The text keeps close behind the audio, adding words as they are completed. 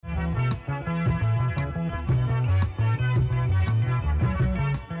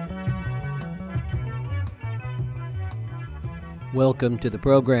Welcome to the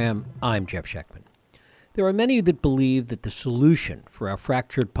program. I'm Jeff Schechtman. There are many that believe that the solution for our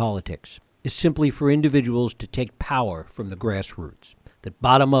fractured politics is simply for individuals to take power from the grassroots, that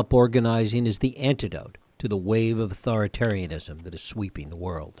bottom-up organizing is the antidote to the wave of authoritarianism that is sweeping the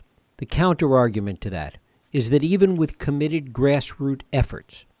world. The counter-argument to that is that even with committed grassroots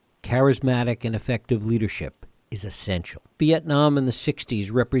efforts, charismatic and effective leadership is essential. Vietnam in the 60s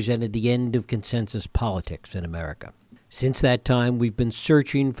represented the end of consensus politics in America. Since that time, we've been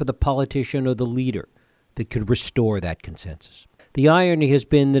searching for the politician or the leader that could restore that consensus. The irony has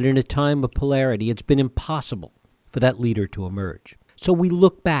been that in a time of polarity, it's been impossible for that leader to emerge. So we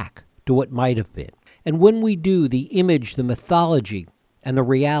look back to what might have been. And when we do, the image, the mythology, and the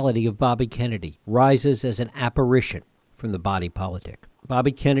reality of Bobby Kennedy rises as an apparition from the body politic.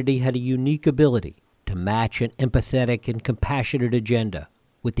 Bobby Kennedy had a unique ability to match an empathetic and compassionate agenda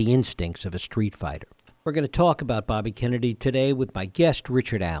with the instincts of a street fighter. We're going to talk about Bobby Kennedy today with my guest,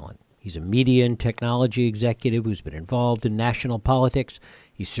 Richard Allen. He's a media and technology executive who's been involved in national politics.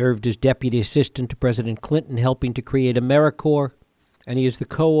 He served as deputy assistant to President Clinton, helping to create AmeriCorps. And he is the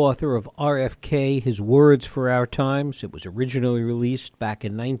co-author of RFK, His Words for Our Times. It was originally released back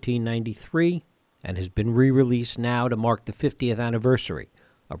in 1993 and has been re-released now to mark the 50th anniversary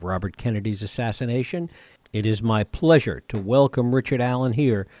of Robert Kennedy's assassination. It is my pleasure to welcome Richard Allen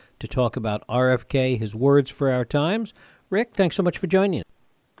here to talk about RFK, His Words for Our Times. Rick, thanks so much for joining us.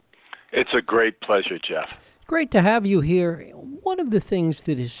 It's a great pleasure, Jeff. Great to have you here. One of the things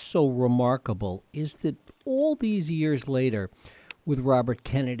that is so remarkable is that all these years later with Robert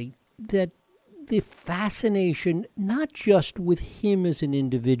Kennedy, that the fascination, not just with him as an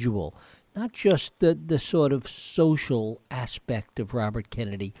individual, not just the sort of social aspect of Robert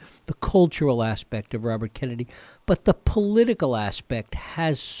Kennedy, the cultural aspect of Robert Kennedy, but the political aspect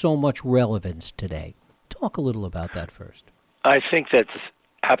has so much relevance today. Talk a little about that first. I think that's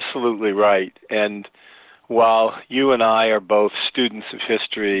absolutely right. And while you and I are both students of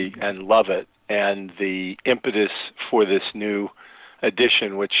history and love it, and the impetus for this new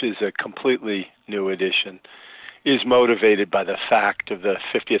edition, which is a completely new edition, is motivated by the fact of the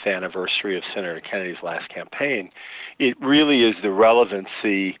 50th anniversary of Senator Kennedy's last campaign. It really is the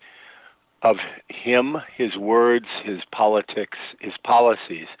relevancy of him, his words, his politics, his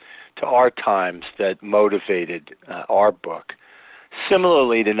policies to our times that motivated our book.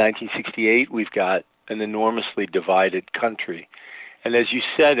 Similarly to 1968, we've got an enormously divided country. And as you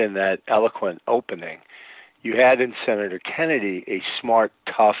said in that eloquent opening, you had in Senator Kennedy a smart,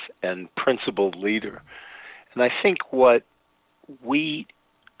 tough, and principled leader. And I think what we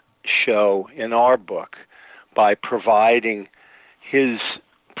show in our book by providing his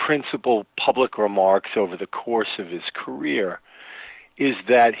principled public remarks over the course of his career is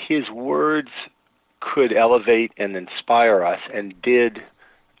that his words could elevate and inspire us, and did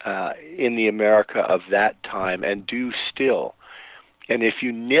in the America of that time, and do still. And if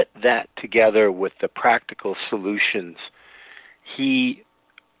you knit that together with the practical solutions he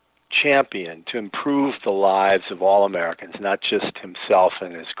championed to improve the lives of all Americans, not just himself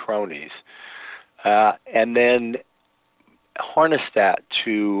and his cronies, and then harness that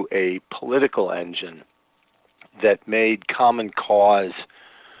to a political engine that made common cause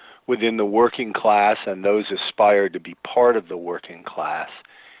within the working class and those aspired to be part of the working class,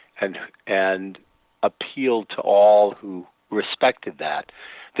 and appealed to all who respected that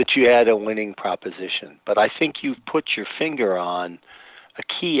you had a winning proposition. But I think you've put your finger on a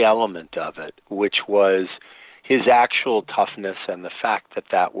key element of it, which was his actual toughness and the fact that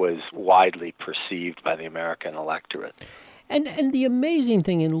that was widely perceived by the American electorate. And the amazing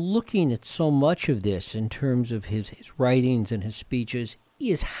thing in looking at so much of this in terms of his writings and his speeches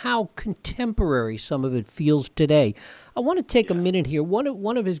is how contemporary some of it feels today. I want to take a minute here.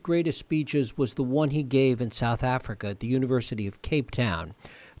 One of his greatest speeches was the one he gave in South Africa at the University of Cape Town,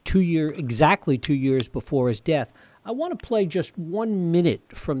 exactly 2 years before his death. I want to play just 1 minute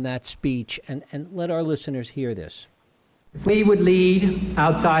from that speech and let our listeners hear this. If we would lead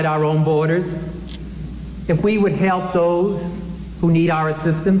outside our own borders, if we would help those who need our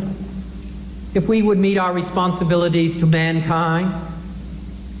assistance, if we would meet our responsibilities to mankind,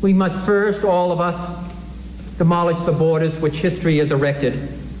 we must first, all of us, demolish the borders which history has erected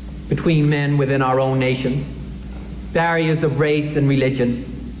between men within our own nations, barriers of race and religion,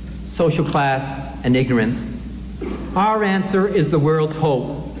 social class and ignorance. Our answer is the world's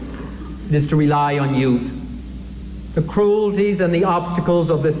hope. It is to rely on youth. The cruelties and the obstacles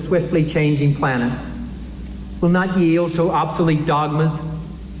of this swiftly changing planet will not yield to obsolete dogmas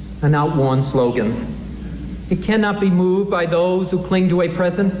and outworn slogans. It cannot be moved by those who cling to a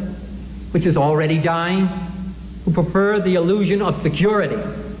present which is already dying who prefer the illusion of security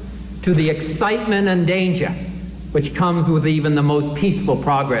to the excitement and danger which comes with even the most peaceful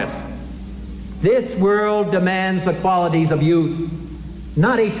progress. This world demands the qualities of youth,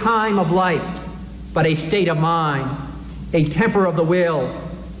 not a time of life, but a state of mind, a temper of the will,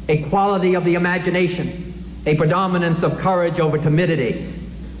 a quality of the imagination, a predominance of courage over timidity,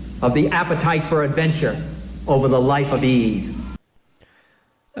 of the appetite for adventure over the life of ease.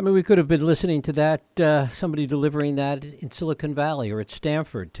 I mean, we could have been listening to that, somebody delivering that in Silicon Valley or at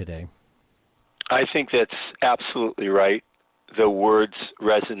Stanford today. I think that's absolutely right. The words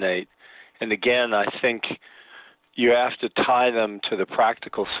resonate. And again, I think you have to tie them to the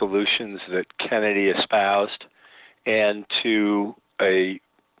practical solutions that Kennedy espoused and to a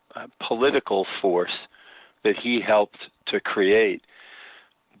political force that he helped to create.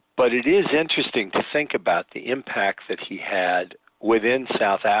 But it is interesting to think about the impact that he had within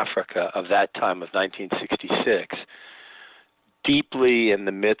South Africa of that time of 1966, deeply in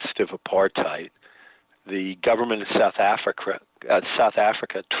the midst of apartheid. The government of South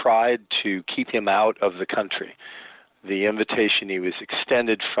Africa tried to keep him out of the country. The invitation he was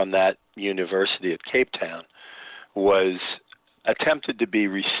extended from that university at Cape Town was attempted to be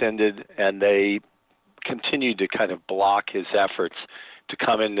rescinded, and they continued to kind of block his efforts to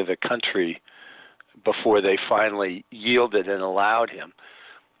come into the country before they finally yielded and allowed him.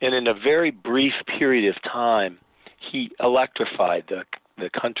 And in a very brief period of time, he electrified the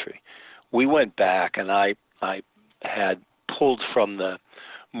country. We went back, and I had pulled from the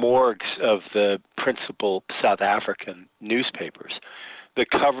morgues of the principal South African newspapers the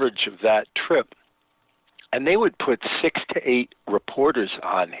coverage of that trip. And they would put 6 to 8 reporters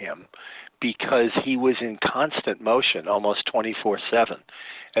on him because he was in constant motion almost 24/7.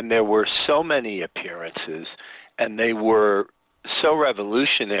 And there were so many appearances, and they were so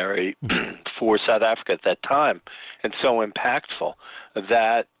revolutionary for South Africa at that time and so impactful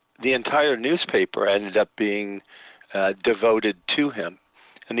that the entire newspaper ended up being devoted to him.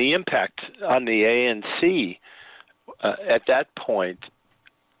 And the impact on the ANC at that point,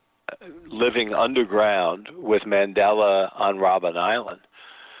 living underground with Mandela on Robben Island,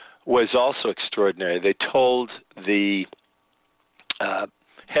 was also extraordinary. They told the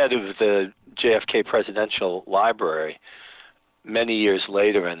head of the JFK Presidential Library many years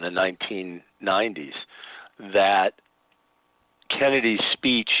later in the 1990s that Kennedy's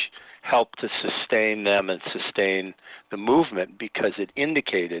speech helped to sustain them and sustain the movement because it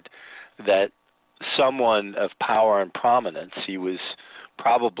indicated that someone of power and prominence, he was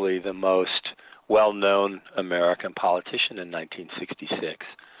probably the most well-known American politician in 1966,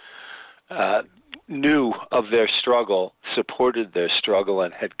 knew of their struggle, supported their struggle,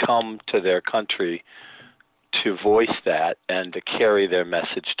 and had come to their country to voice that and to carry their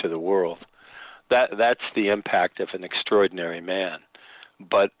message to the world. That's the impact of an extraordinary man.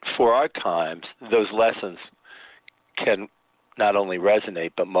 But for our times, those lessons can not only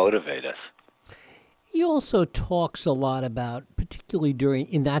resonate but motivate us. He also talks a lot about, particularly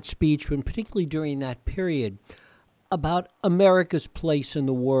in that speech, and particularly during that period, about America's place in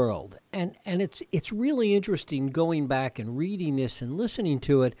the world. And it's really interesting going back and reading this and listening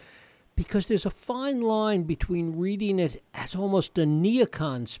to it, because there's a fine line between reading it as almost a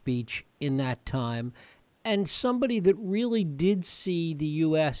neocon speech in that time and somebody that really did see the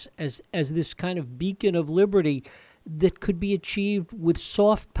U.S. as this kind of beacon of liberty that could be achieved with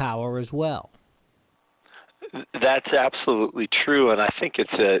soft power as well. That's absolutely true, and I think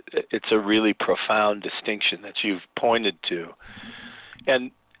it's a really profound distinction that you've pointed to.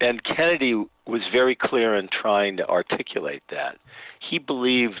 And Kennedy was very clear in trying to articulate that. He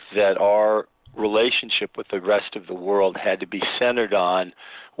believed that our relationship with the rest of the world had to be centered on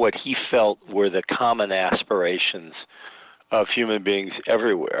what he felt were the common aspirations of human beings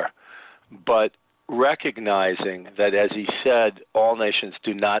everywhere, but recognizing that, as he said, all nations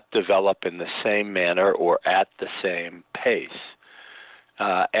do not develop in the same manner or at the same pace.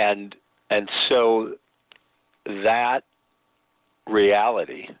 And so that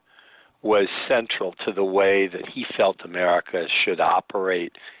reality was central to the way that he felt America should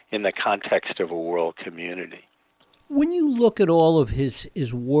operate in the context of a world community. When you look at all of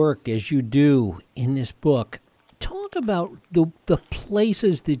his work, as you do in this book, talk about the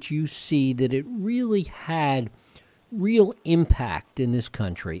places that you see that it really had real impact in this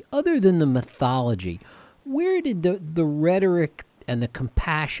country, other than the mythology. Where did the rhetoric and the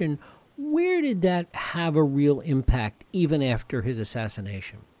compassion, where did that have a real impact even after his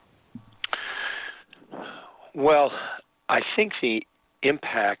assassination? Well, I think the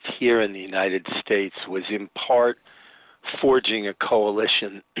impact here in the United States was in part forging a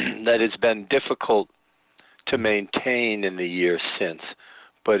coalition that has been difficult to maintain in the years since,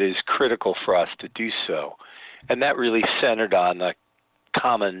 but is critical for us to do so. And that really centered on the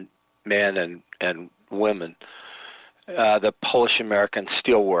common man and women, the Polish-American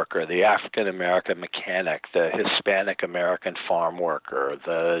steelworker, the African-American mechanic, the Hispanic-American farm worker,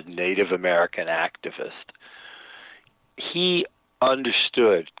 the Native American activist.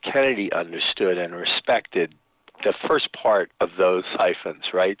 Kennedy understood and respected the first part of those hyphens,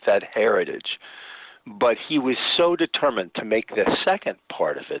 right, that heritage. But he was so determined to make the second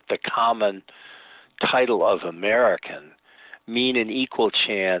part of it, the common title of American, mean an equal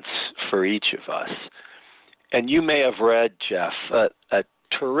chance for each of us. And you may have read, Jeff, a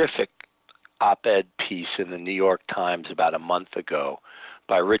terrific op-ed piece in the New York Times about a month ago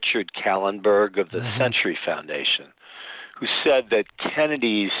by Richard Kallenberg of the Century Foundation, who said that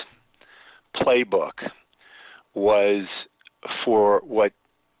Kennedy's playbook was for what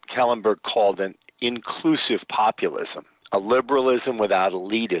Kallenberg called an inclusive populism, a liberalism without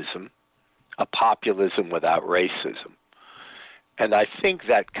elitism, a populism without racism. And I think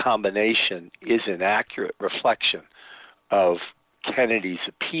that combination is an accurate reflection of Kennedy's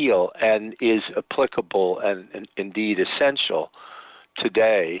appeal and is applicable and indeed essential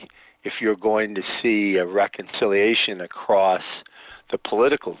today if you're going to see a reconciliation across the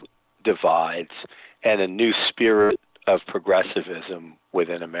political divides and a new spirit of progressivism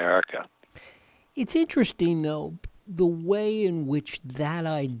within America. It's interesting, though, the way in which that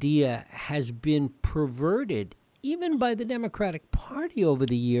idea has been perverted, even by the Democratic Party over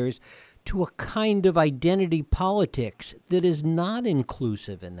the years, to a kind of identity politics that is not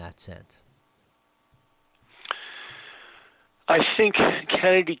inclusive in that sense. I think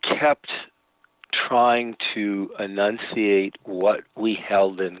Kennedy kept trying to enunciate what we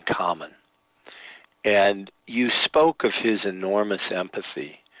held in common. And you spoke of his enormous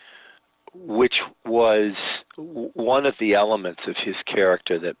empathy, which was one of the elements of his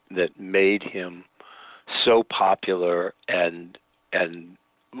character that made him so popular and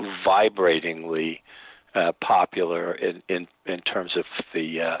vibratingly popular in terms of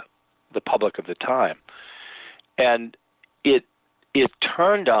the public of the time. And it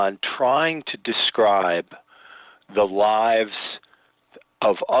turned on trying to describe the lives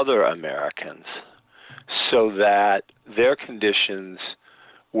of other Americans so that their conditions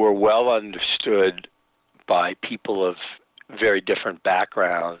were well understood by people of very different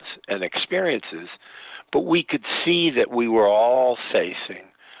backgrounds and experiences, but we could see that we were all facing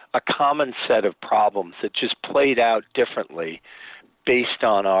a common set of problems that just played out differently based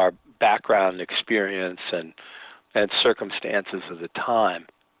on our background experience and circumstances of the time.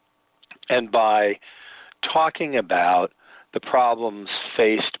 And by talking about the problems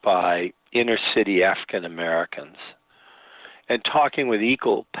faced by inner city African Americans and talking with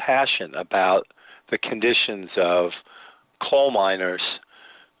equal passion about the conditions of coal miners,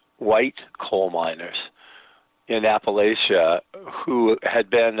 white coal miners in Appalachia who had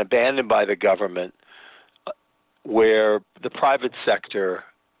been abandoned by the government, where the private sector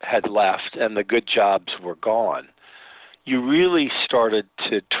had left and the good jobs were gone. You really started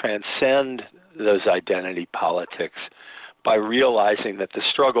to transcend those identity politics by realizing that the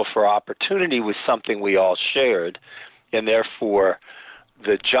struggle for opportunity was something we all shared, and therefore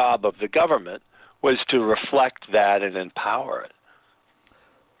the job of the government was to reflect that and empower it.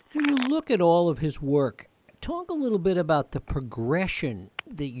 When you look at all of his work, talk a little bit about the progression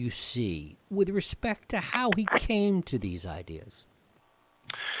that you see with respect to how he came to these ideas.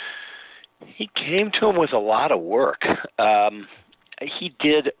 He came to him with a lot of work. He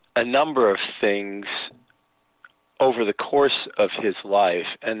did a number of things over the course of his life,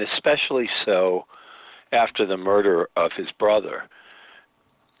 and especially so after the murder of his brother,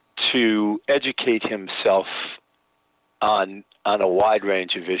 to educate himself on a wide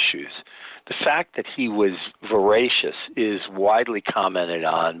range of issues. The fact that he was voracious is widely commented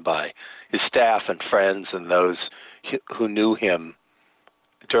on by his staff and friends and those who knew him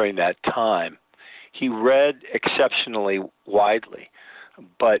during that time. He read exceptionally widely,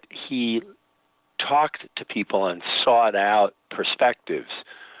 but he talked to people and sought out perspectives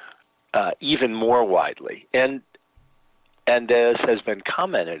even more widely. And as has been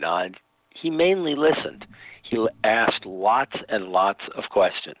commented on, he mainly listened. He asked lots and lots of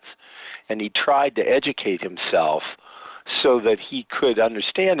questions, and he tried to educate himself so that he could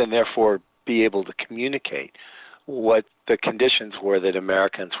understand and therefore be able to communicate what the conditions were that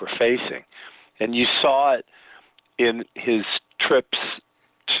Americans were facing. And you saw it in his trips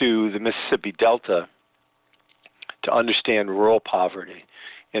to the Mississippi Delta to understand rural poverty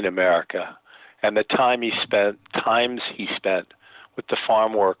in America, and the times he spent with the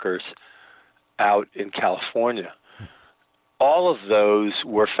farm workers out in California. All of those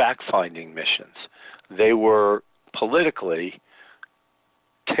were fact-finding missions. They were politically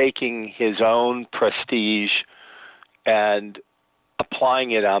taking his own prestige and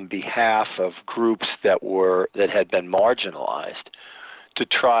applying it on behalf of groups that had been marginalized to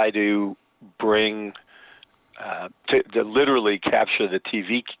try to bring to literally capture the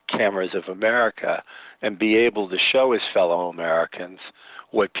TV cameras of America and be able to show his fellow Americans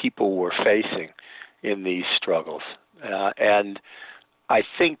what people were facing in these struggles. And I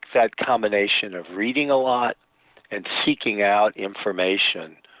think that combination of reading a lot and seeking out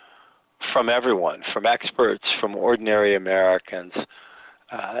information from everyone, from experts, from ordinary Americans,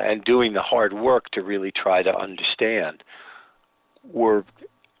 and doing the hard work to really try to understand, were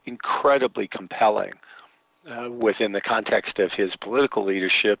incredibly compelling within the context of his political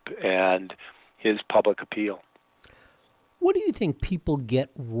leadership and his public appeal. What do you think people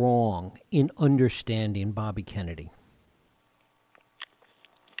get wrong in understanding Bobby Kennedy?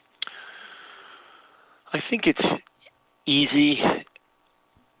 I think it's easy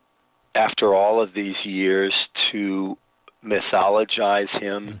after all of these years to mythologize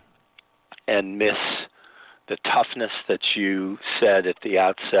him and miss the toughness that you said at the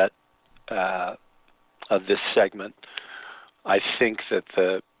outset of this segment. I think that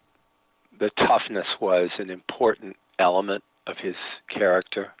the toughness was an important element of his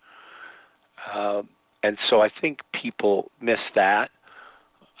character. And so I think people miss that.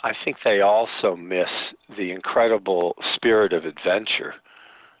 I think they also miss the incredible spirit of adventure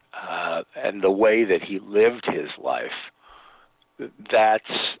and the way that he lived his life. That's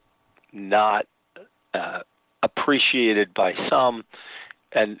not appreciated by some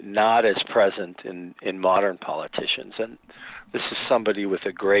and not as present in modern politicians. And this is somebody with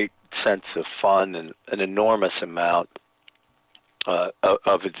a great sense of fun and an enormous amount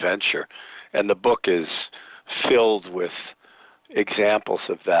of adventure. And the book is filled with examples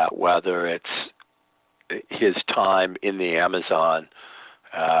of that, whether it's his time in the Amazon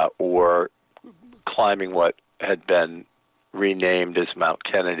or climbing what had been renamed as Mount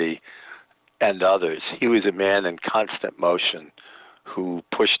Kennedy and others. He was a man in constant motion who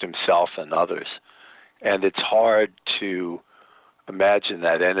pushed himself and others. And it's hard to imagine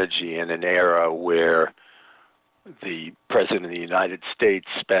that energy in an era where the President of the United States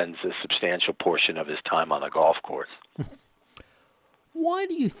spends a substantial portion of his time on a golf course. Why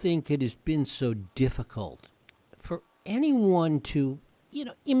do you think it has been so difficult for anyone to,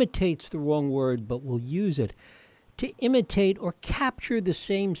 imitate's the wrong word, but we'll use it, to imitate or capture the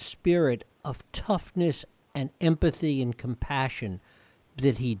same spirit of toughness and empathy and compassion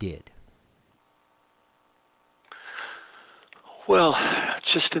that he did? Well,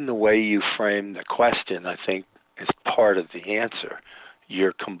 just in the way you frame the question, I think is part of the answer.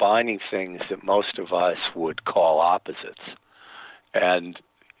 You're combining things that most of us would call opposites. And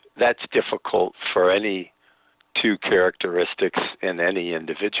that's difficult for any two characteristics in any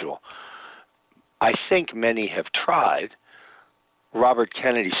individual. I think many have tried. Robert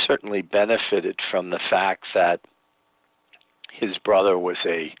Kennedy certainly benefited from the fact that his brother was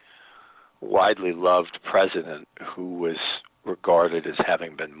a widely loved president who was regarded as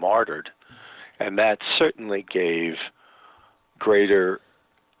having been martyred. And that certainly gave greater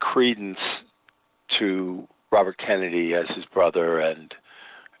credence to Robert Kennedy as his brother and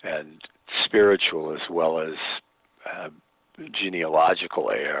spiritual as well as genealogical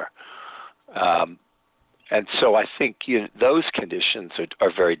heir. And so I think those conditions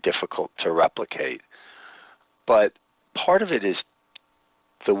are very difficult to replicate. But part of it is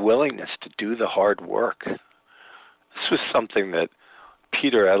the willingness to do the hard work. This was something that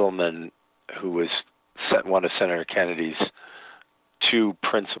Peter Edelman, who was one of Senator Kennedy's two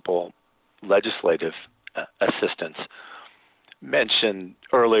principal legislative assistants, mentioned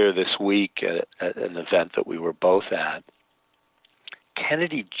earlier this week at an event that we were both at.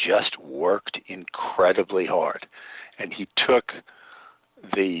 Kennedy just worked incredibly hard, and he took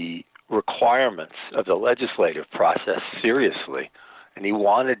the requirements of the legislative process seriously, and he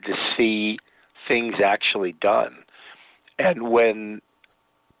wanted to see things actually done. And when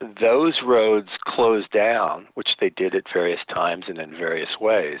those roads closed down, which they did at various times and in various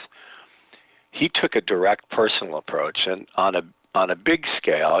ways, he took a direct personal approach. And on a big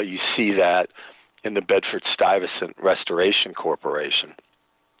scale, you see that in the Bedford-Stuyvesant Restoration Corporation,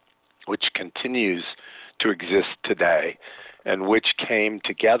 which continues to exist today and which came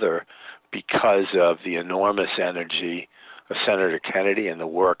together because of the enormous energy of Senator Kennedy and the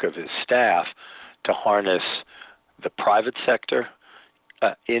work of his staff to harness the private sector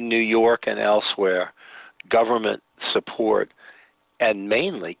in New York and elsewhere, government support, and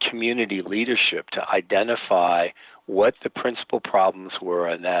mainly community leadership to identify what the principal problems were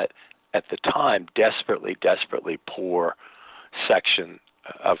in that, at the time, desperately poor section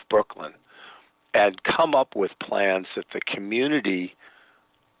of Brooklyn, and come up with plans that the community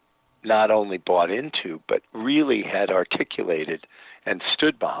not only bought into, but really had articulated and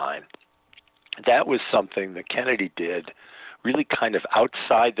stood behind. That was something that Kennedy did really kind of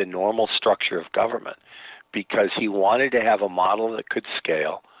outside the normal structure of government, because he wanted to have a model that could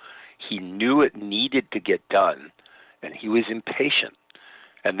scale. He knew it needed to get done, and he was impatient.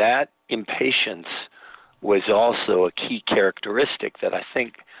 And that impatience was also a key characteristic that I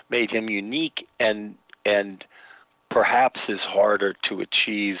think made him unique and perhaps is harder to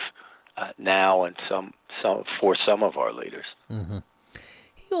achieve now and for some of our leaders. Mm-hmm.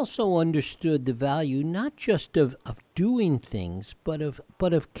 He also understood the value not just of doing things, but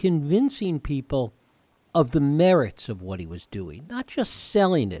of convincing people of the merits of what he was doing, not just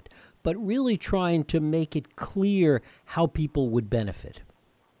selling it, but really trying to make it clear how people would benefit.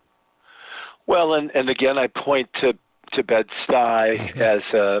 Well, and again, I point to Bed-Stuy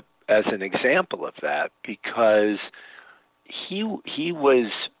as an example of that, because he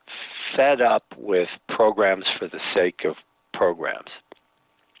was fed up with programs for the sake of programs.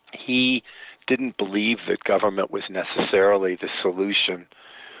 He didn't believe that government was necessarily the solution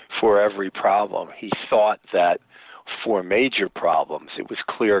for every problem. He thought that for major problems, it was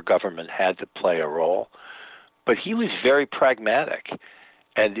clear government had to play a role. But he was very pragmatic.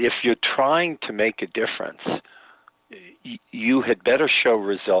 And if you're trying to make a difference, you had better show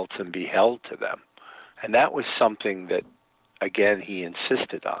results and be held to them. And that was something that, again, he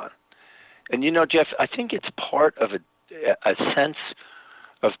insisted on. And, you know, Jeff, I think it's part of a sense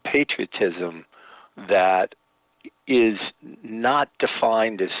of patriotism that is not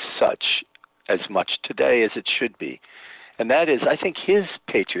defined as such as much today as it should be. And that is, I think his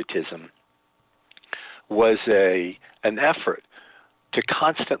patriotism was an effort to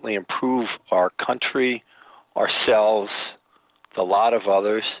constantly improve our country, ourselves, the lot of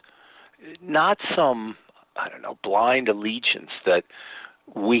others, not some, blind allegiance that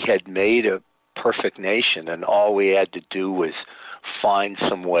we had made a perfect nation and all we had to do was find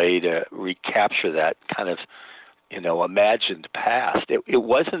some way to recapture that kind of, imagined past. It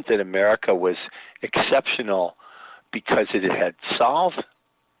wasn't that America was exceptional because it had solved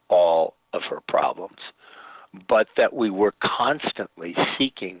all of her problems, but that we were constantly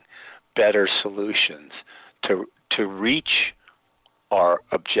seeking better solutions to reach our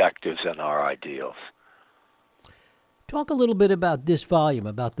objectives and our ideals. Talk a little bit about this volume,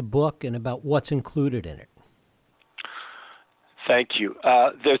 about the book, and about what's included in it. Thank you.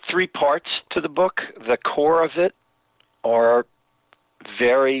 There are three parts to the book. The core of it are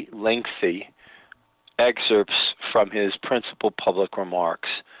very lengthy excerpts from his principal public remarks.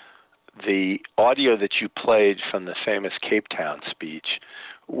 The audio that you played from the famous Cape Town speech,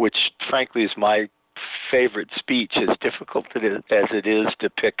 which frankly is my favorite speech, as difficult as it is to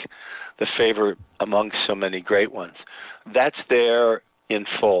pick the favorite among so many great ones, that's there in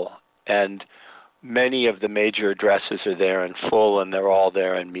full. And many of the major addresses are there in full, and they're all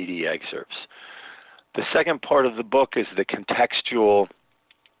there in meaty excerpts. The second part of the book is the contextual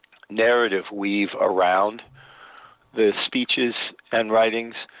narrative weave around the speeches and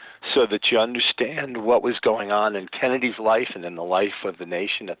writings so that you understand what was going on in Kennedy's life and in the life of the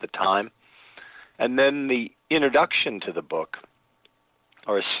nation at the time. And then the introduction to the book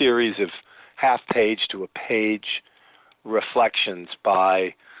are a series of half-page to a page reflections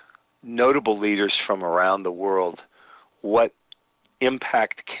by notable leaders from around the world, what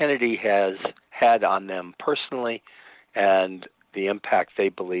impact Kennedy has had on them personally and the impact they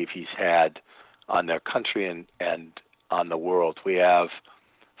believe he's had on their country and on the world. We have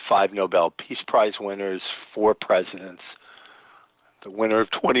 5 Nobel Peace Prize winners, 4 presidents, the winner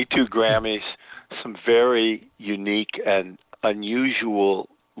of 22 Grammys, some very unique and unusual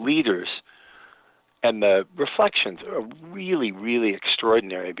leaders. And the reflections are really, really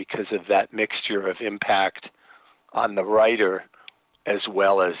extraordinary because of that mixture of impact on the writer as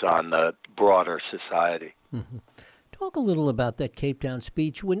well as on the broader society. Mm-hmm. Talk a little about that Cape Town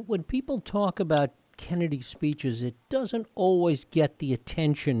speech. When people talk about Kennedy's speeches, it doesn't always get the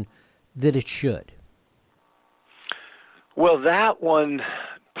attention that it should. Well, that one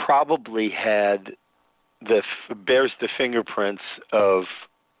probably bears the fingerprints of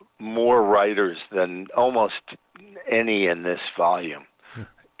more writers than almost any in this volume.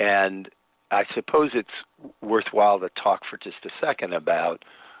 And I suppose it's worthwhile to talk for just a second about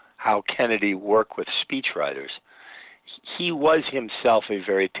how Kennedy worked with speechwriters. He was himself a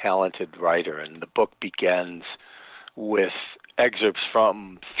very talented writer, and the book begins with excerpts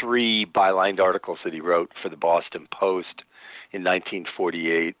from 3 bylined articles that he wrote for the Boston Post in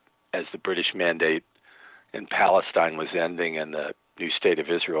 1948 as the British mandate in Palestine was ending and the new state of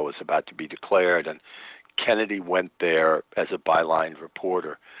Israel was about to be declared. And Kennedy went there as a bylined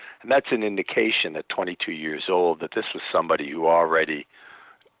reporter. And that's an indication at 22 years old that this was somebody who already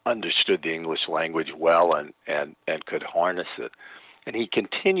understood the English language well and could harness it. And he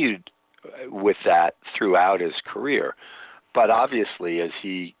continued with that throughout his career. But obviously, as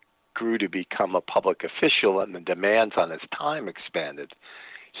he grew to become a public official and the demands on his time expanded,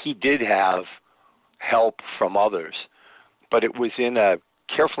 he did have help from others. But it was in a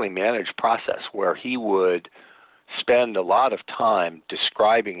carefully managed process where he would spend a lot of time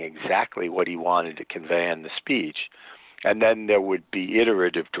describing exactly what he wanted to convey in the speech. And then there would be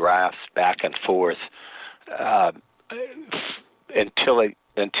iterative drafts back and forth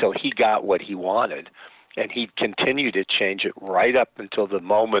until he got what he wanted. And he'd continue to change it right up until the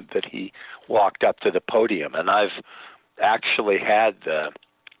moment that he walked up to the podium. And I've actually had the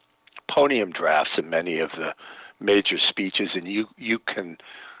podium drafts in many of the major speeches, and you can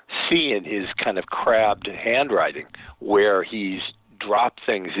see in his kind of crabbed handwriting where he's dropped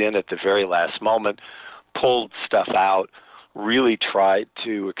things in at the very last moment, pulled stuff out, really tried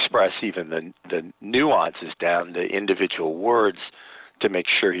to express even the nuances down to individual words to make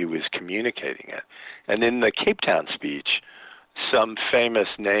sure he was communicating it. And in the Cape Town speech, some famous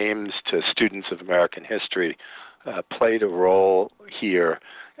names to students of American history played a role here.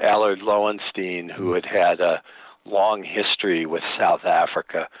 Allard Lowenstein, who had a long history with South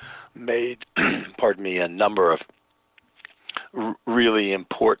Africa, made, a number of really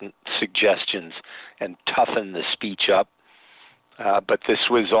important suggestions and toughened the speech up. But this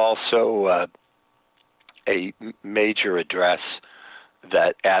was also a major address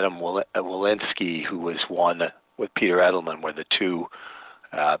that Adam Walensky, who was one with Peter Edelman, were the two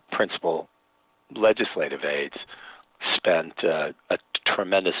principal legislative aides, spent a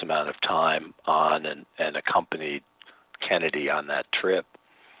tremendous amount of time on and accompanied Kennedy on that trip.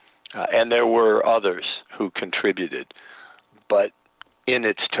 And there were others who contributed. But in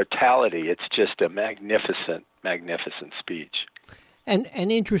its totality, it's just a magnificent, magnificent speech. And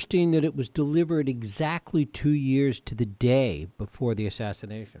interesting that it was delivered exactly 2 years to the day before the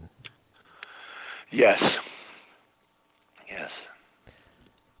assassination. Yes.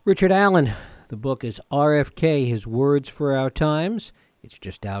 Richard Allen, the book is RFK, His Words for Our Times. It's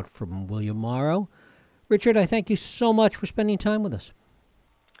just out from William Morrow. Richard, I thank you so much for spending time with us.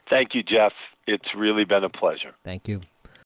 Thank you, Jeff. It's really been a pleasure. Thank you.